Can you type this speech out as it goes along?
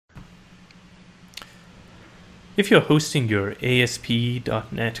If you're hosting your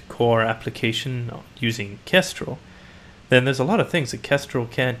Asp.Net core application using Kestrel, then there's a lot of things that Kestrel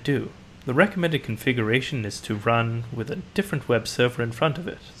can't do. The recommended configuration is to run with a different web server in front of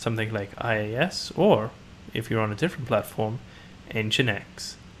it, something like IIS, or, if you're on a different platform,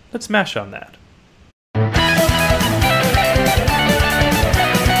 Nginx. Let's mash on that.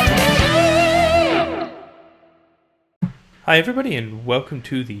 Hi everybody and welcome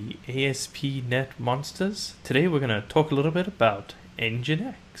to the Asp.Net Monsters. Today we're going to talk a little bit about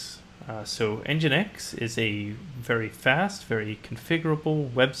Nginx. So Nginx is a very fast, very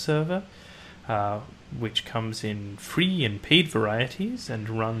configurable web server which comes in free and paid varieties and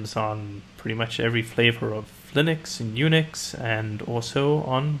runs on pretty much every flavor of Linux and Unix and also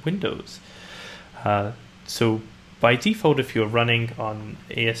on Windows. So by default, if you're running on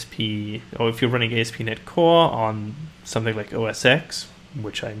ASP, or if you're running ASP.NET Core on something like OS X,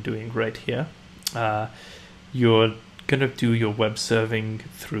 which I'm doing right here, you're going to do your web serving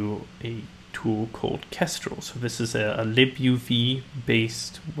through a tool called Kestrel. So this is a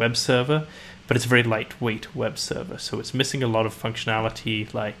libuv-based web server, but it's a very lightweight web server. So it's missing a lot of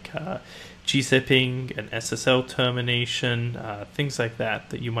functionality like gzipping and SSL termination, things like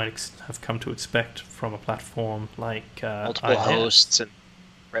that you might have come to expect from a platform like multiple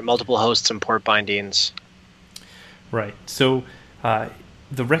hosts and port bindings. Right. So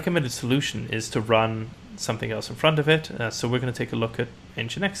the recommended solution is to run something else in front of it. So we're going to take a look at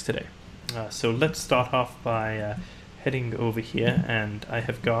Nginx today. So let's start off by heading over here, and I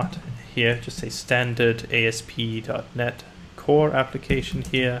have got here just a standard ASP.NET Core application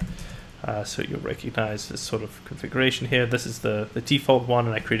here. So you'll recognize this sort of configuration here. This is the default one,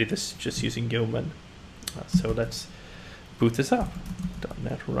 and I created this just using Yeoman. So let's boot this up.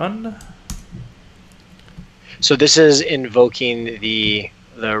 .NET run. So this is invoking the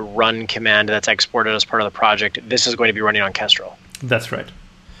run command that's exported as part of the project. This is going to be running on Kestrel. That's right.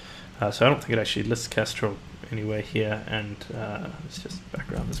 So I don't think it actually lists Kestrel anywhere here, and let's just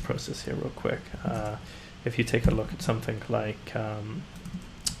background this process here real quick. If you take a look at something like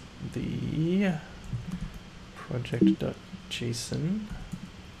the project.json,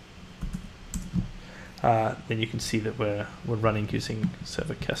 then you can see that we're running using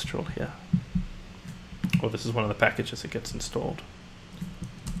server Kestrel here. Or this is one of the packages that gets installed.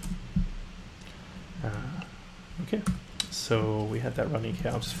 Okay, so we had that running here.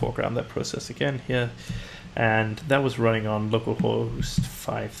 I'll just foreground that process again here. And that was running on localhost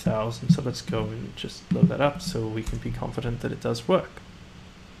 5000. So let's go and just load that up so we can be confident that it does work.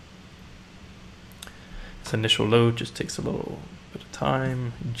 This initial load just takes a little bit of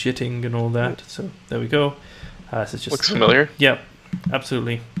time, jitting and all that. So there we go. This is just looks familiar. Yep,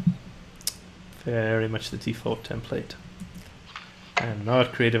 absolutely. Very much the default template. And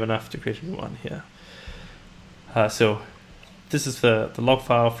not creative enough to create a new one here. So this is the log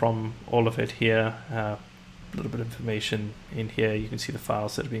file from all of it here. A little bit of information in here. You can see the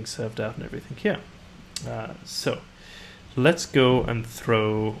files that are being served out and everything here. So let's go and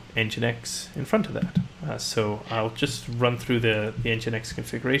throw Nginx in front of that. So I'll just run through the Nginx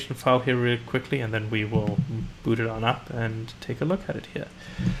configuration file here really quickly, and then we will boot it on up and take a look at it here.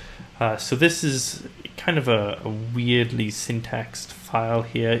 So this is kind of a weirdly syntaxed file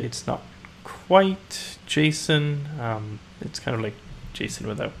here. It's not quite JSON. It's kind of like JSON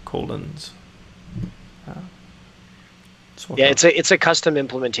without colons. Yeah, it's a custom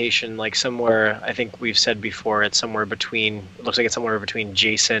implementation. Like somewhere, I think we've said before, it's somewhere between. It looks like it's somewhere between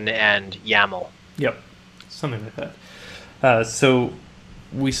JSON and YAML. Yep, something like that. So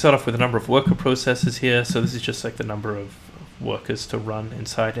we start off with a number of worker processes here. So this is just like the number of workers to run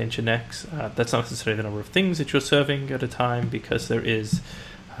inside Nginx. That's not necessarily the number of things that you're serving at a time, because there is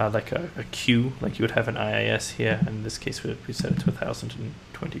like a queue, like you would have an IIS here. In this case, we set it to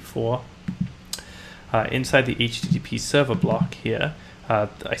 1024. Inside the HTTP server block here,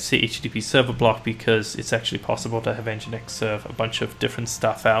 I say HTTP server block because it's actually possible to have Nginx serve a bunch of different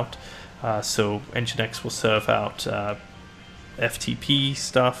stuff out. So Nginx will serve out FTP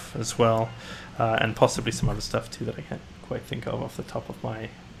stuff as well, and possibly some other stuff too that I can't quite think of off the top of my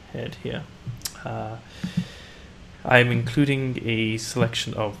head here. I'm including a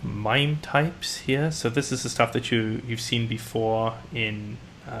selection of MIME types here. So this is the stuff that you've seen before in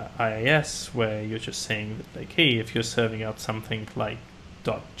IIS, where you're just saying that, like, hey, if you're serving out something like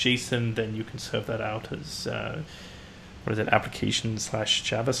 .json, then you can serve that out as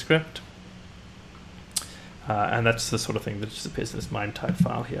application/JavaScript. And that's the sort of thing that just appears in this MIME type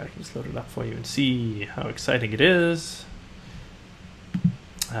file here. I can just load it up for you and see how exciting it is.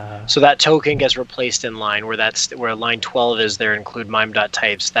 So that token gets replaced in line where line 12 is there include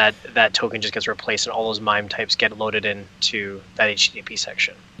mime.types. That token just gets replaced and all those mime types get loaded into that HTTP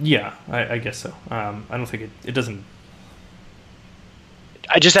section. Yeah, I guess so. I don't think it doesn't.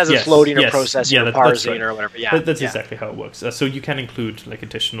 It just as it's loading or yes, processing yeah, or parsing right. or whatever. Yeah, that's exactly how it works. So you can include like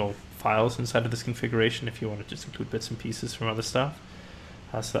additional files inside of this configuration if you want to just include bits and pieces from other stuff.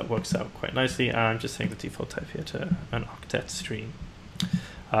 So that works out quite nicely. I'm just setting the default type here to an octet stream.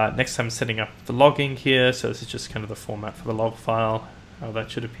 Next, I'm setting up the logging here. So this is just kind of the format for the log file, how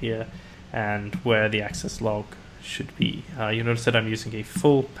that should appear, and where the access log should be. You notice that I'm using a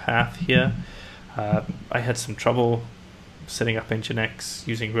full path here. I had some trouble setting up Nginx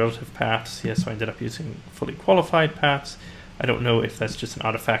using relative paths here, so I ended up using fully qualified paths. I don't know if that's just an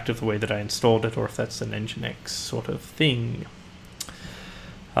artifact of the way that I installed it or if that's an Nginx sort of thing.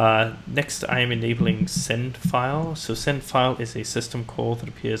 Next, I am enabling send file. So send file is a system call that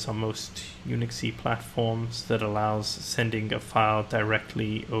appears on most Unixy platforms that allows sending a file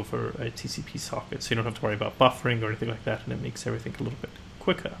directly over a TCP socket. So you don't have to worry about buffering or anything like that, and it makes everything a little bit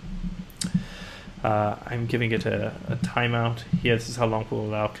quicker. I'm giving it a timeout here. This is how long we'll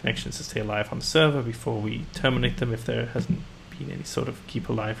allow connections to stay alive on the server before we terminate them if there hasn't been any sort of keep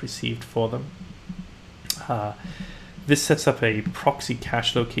alive received for them. This sets up a proxy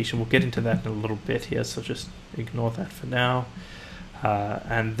cache location. We'll get into that in a little bit here, so just ignore that for now.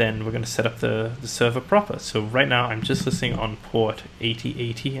 And then we're going to set up the server proper. So right now I'm just listening on port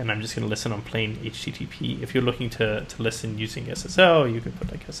 8080, and I'm just going to listen on plain HTTP. If you're looking to listen using SSL, you can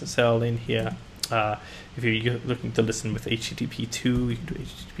put like SSL in here. If you're looking to listen with HTTP 2, you can do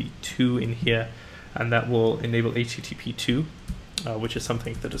HTTP 2 in here, and that will enable HTTP 2, which is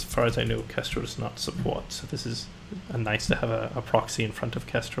something that, as far as I know, Kestrel does not support. So this is nice to have a proxy in front of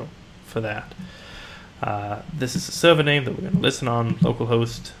Kestrel for that. This is a server name that we're going to listen on.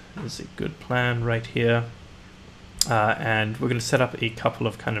 Localhost is a good plan right here. And we're going to set up a couple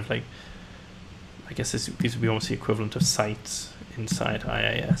of kind of like, I guess these would be almost the equivalent of sites inside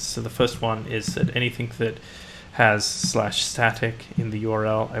IIS. So the first one is that anything that has /static in the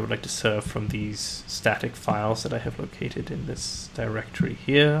URL, I would like to serve from these static files that I have located in this directory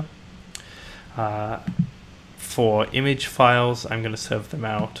here. For image files, I'm going to serve them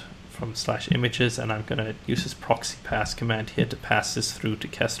out from /images, and I'm going to use this proxy pass command here to pass this through to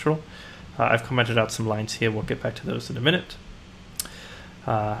Kestrel. I've commented out some lines here. We'll get back to those in a minute.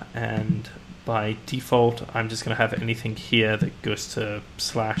 And by default, I'm just going to have anything here that goes to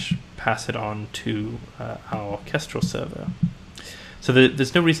 /pass it on to our Kestrel server. So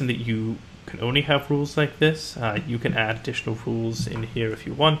there's no reason that you can only have rules like this. You can add additional rules in here if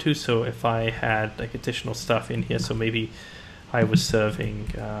you want to. So if I had like additional stuff in here, so maybe I was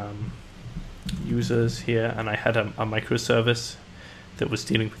serving users here, and I had a microservice that was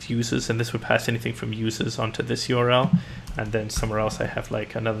dealing with users, and this would pass anything from users onto this URL, and then somewhere else I have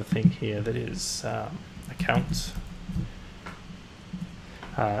like another thing here that is accounts,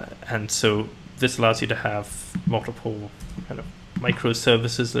 and so this allows you to have multiple kind of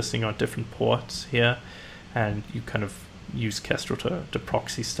microservices listening on different ports here, and you kind of use Kestrel to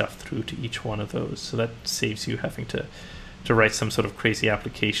proxy stuff through to each one of those. So that saves you having to write some sort of crazy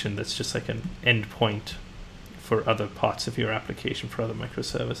application that's just like an endpoint for other parts of your application for other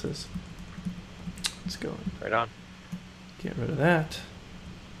microservices. Let's go. Right on. Get rid of that.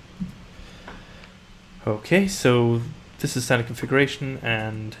 Okay, so this is standard configuration,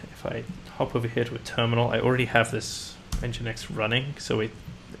 and if I hop over here to a terminal, I already have this Nginx running, so it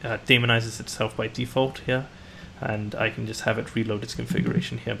daemonizes itself by default here, and I can just have it reload its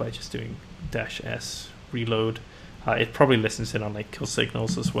configuration here by just doing -s reload. It probably listens in on like kill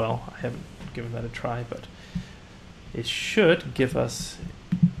signals as well. I haven't given that a try, but it should give us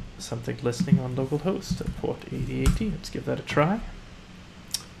something listening on localhost at port 8080. Let's give that a try.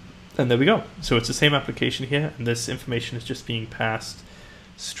 And there we go. So it's the same application here, and this information is just being passed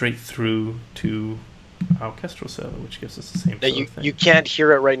straight through to our Kestrel server, which gives us the same sort of thing. You can't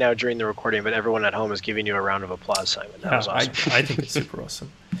hear it right now during the recording, but everyone at home is giving you a round of applause, Simon. That was awesome. I think it's super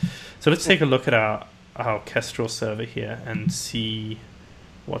awesome. So let's take a look at our Kestrel server here and see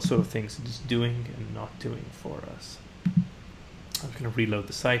what sort of things it is doing and not doing for us. I'm going to reload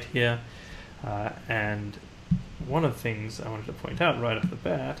the site here, and one of the things I wanted to point out right off the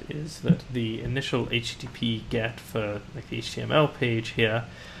bat is that the initial HTTP GET for like the HTML page here,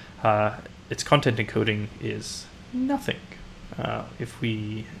 its content encoding is nothing. If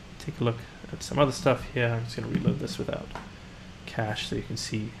we take a look at some other stuff here, I'm just going to reload this without cache so you can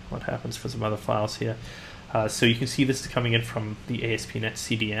see what happens for some other files here. So you can see this is coming in from the Asp.Net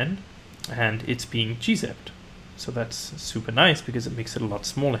CDN, and it's being gzipped. So that's super nice because it makes it a lot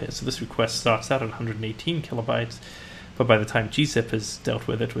smaller here. So this request starts out at 118 kilobytes, but by the time gzip has dealt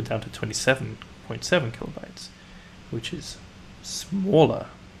with it, we're down to 27.7 kilobytes, which is smaller.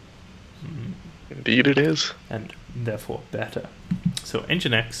 Indeed it is. And therefore better. So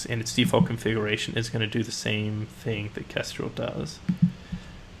Nginx in its default configuration is going to do the same thing that Kestrel does,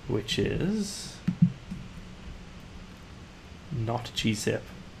 which is not gzip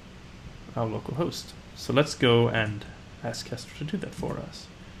our local host. So let's go and ask Kestrel to do that for us,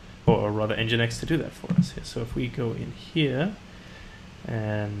 or rather Nginx to do that for us here. So if we go in here,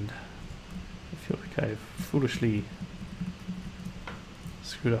 and I feel like I've foolishly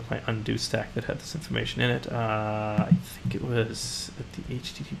screwed up my undo stack that had this information in it. I think it was at the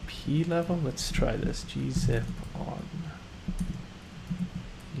HTTP level. Let's try this. Gzip on.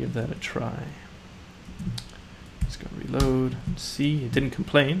 Give that a try. Just go reload. See, it didn't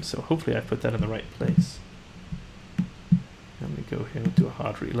complain, so hopefully I put that in the right place. Let me go here and do a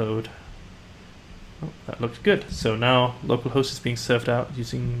hard reload. Oh, that looked good. So now localhost is being served out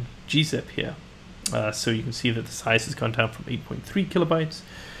using gzip here. So you can see that the size has gone down from 8.3 kilobytes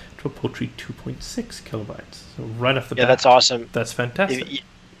to a paltry 2.6 kilobytes. So right off the bat. Yeah, that's awesome. That's fantastic.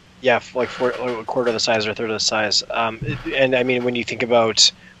 Yeah, like a quarter of the size or a third of the size. And I mean, when you think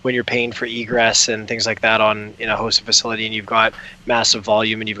about when you're paying for egress and things like that in a hosted facility, and you've got massive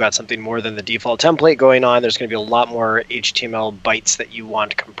volume and you've got something more than the default template going on, there's going to be a lot more HTML bytes that you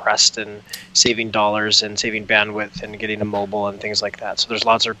want compressed, and saving dollars and saving bandwidth and getting a mobile and things like that. So there's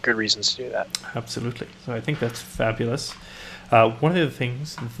lots of good reasons to do that. Absolutely. So I think that's fabulous. One of the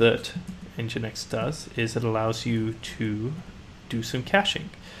things that Nginx does is it allows you to do some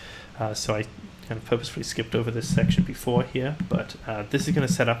caching. So I kind of purposefully skipped over this section before here, but this is going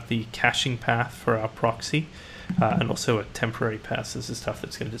to set up the caching path for our proxy, and also a temporary path. So this is stuff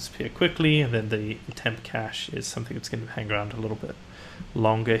that's going to disappear quickly, and then the temp cache is something that's going to hang around a little bit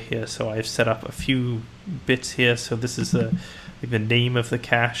longer here. So I've set up a few bits here. So this is the name of the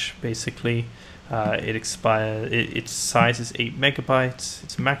cache, basically. Its size is 8 megabytes.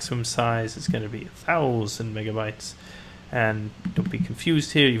 Its maximum size is going to be 1,000 megabytes. And don't be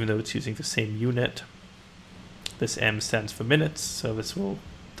confused here, even though it's using the same unit. This M stands for minutes, so this will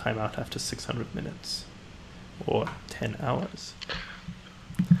time out after 600 minutes, or 10 hours.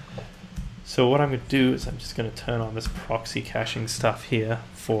 So what I'm going to do is I'm just going to turn on this proxy caching stuff here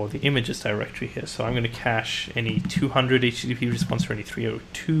for the images directory here. So I'm going to cache any 200 HTTP response or any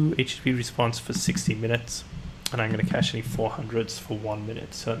 302 HTTP response for 60 minutes. And I'm going to cache any 400s for 1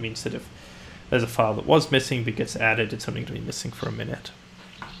 minute. So that means that if there's a file that was missing but gets added, it's only going to be missing for a minute.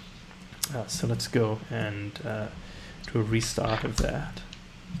 So let's go and do a restart of that.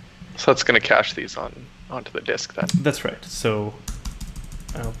 So it's going to cache these onto the disk then? That's right. So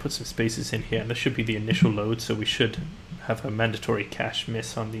I'll put some spaces in here, and this should be the initial load, so we should have a mandatory cache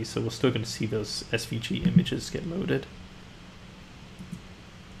miss on these, so we're still going to see those SVG images get loaded.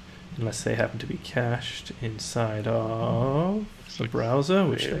 Unless they happen to be cached inside of the browser,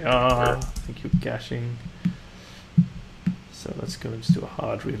 which they are. Thank you for caching. So let's go and just do a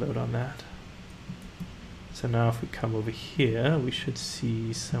hard reload on that. So now if we come over here, we should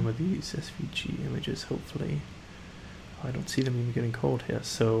see some of these SVG images, hopefully. I don't see them even getting called here,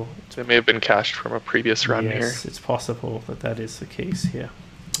 so... They may have been cached from a previous run here. Yes, it's possible that that is the case here.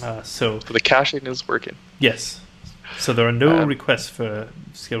 So the caching is working. Yes. So there are no requests for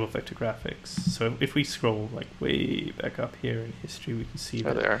scalable vector graphics. So if we scroll like way back up here in history, we can see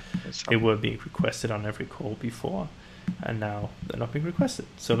that they were being requested on every call before, and now they're not being requested.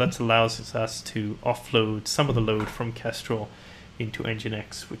 So that allows us to offload some of the load from Kestrel into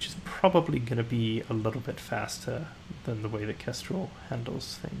Nginx, which is probably going to be a little bit faster than the way that Kestrel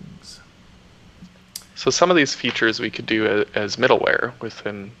handles things. So some of these features we could do as middleware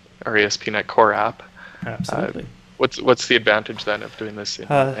within our ASP.NET Core app. Absolutely. What's the advantage then of doing this?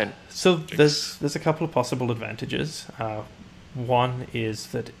 So there's a couple of possible advantages. One is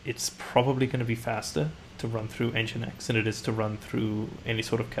that it's probably going to be faster to run through Nginx than it is to run through any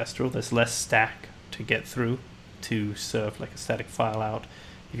sort of Kestrel. There's less stack to get through to serve like a static file out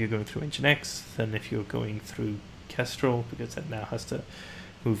if you're going through Nginx than if you're going through Kestrel, because that now has to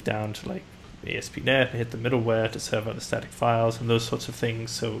move down to like ASP.NET and hit the middleware to serve other static files and those sorts of things.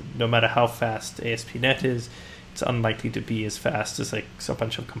 So no matter how fast ASP.NET is, it's unlikely to be as fast as like a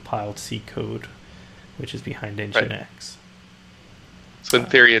bunch of compiled C code which is behind Nginx. Right. So in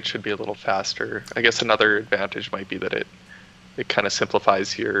theory it should be a little faster. I guess another advantage might be that it kind of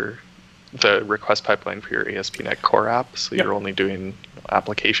simplifies the request pipeline for your ASP.NET Core app, so you're only doing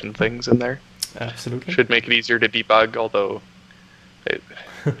application things in there. Absolutely. Should make it easier to debug, although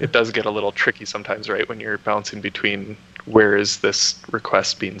it does get a little tricky sometimes, right? When you're bouncing between where is this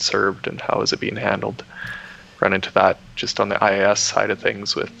request being served and how is it being handled. Run into that just on the IIS side of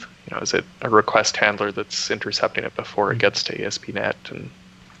things with, is it a request handler that's intercepting it before it gets to ASP.NET? And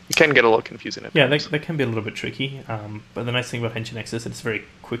it can get a little confusing at times. That can be a little bit tricky. But the nice thing about Nginx is it's very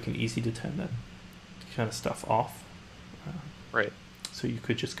quick and easy to turn that kind of stuff off. Right. So you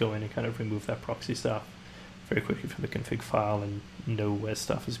could just go in and kind of remove that proxy stuff very quickly from the config file and know where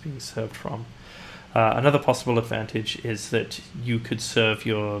stuff is being served from. Another possible advantage is that you could serve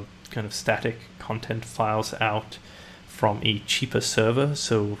your kind of static content files out from a cheaper server.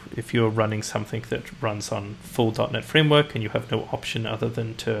 So if you're running something that runs on full .NET Framework and you have no option other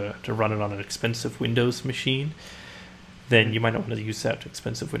than to run it on an expensive Windows machine, then you might not want to use that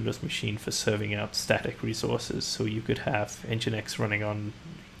expensive Windows machine for serving out static resources. So you could have Nginx running on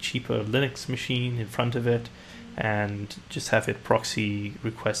a cheaper Linux machine in front of it and just have it proxy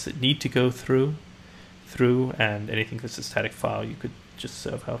requests that need to go through, and anything that's a static file you could just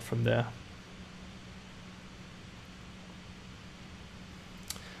serve out from there.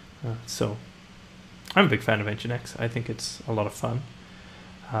 So I'm a big fan of Nginx. I think it's a lot of fun.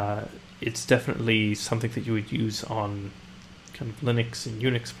 It's definitely something that you would use on kind of Linux and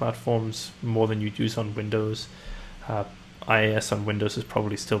Unix platforms more than you'd use on Windows. IIS on Windows is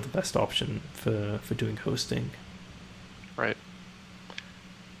probably still the best option for doing hosting. Right.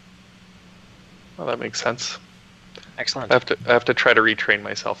 Well, that makes sense. Excellent. I have to try to retrain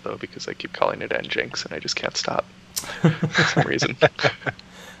myself though, because I keep calling it Nginx and I just can't stop for some reason.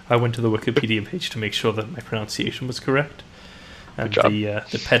 I went to the Wikipedia page to make sure that my pronunciation was correct, and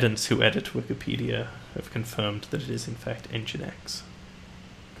the pedants who edit Wikipedia have confirmed that it is in fact Nginx.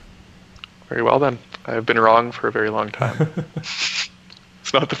 Very well then. I have been wrong for a very long time.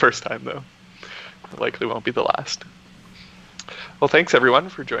 It's not the first time though. It likely won't be the last. Well, thanks everyone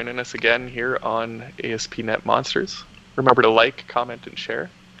for joining us again here on ASP.NET Monsters. Remember to like, comment, and share,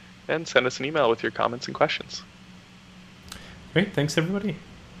 and send us an email with your comments and questions. Great, thanks everybody.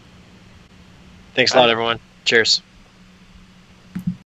 Thanks a lot, everyone. Cheers.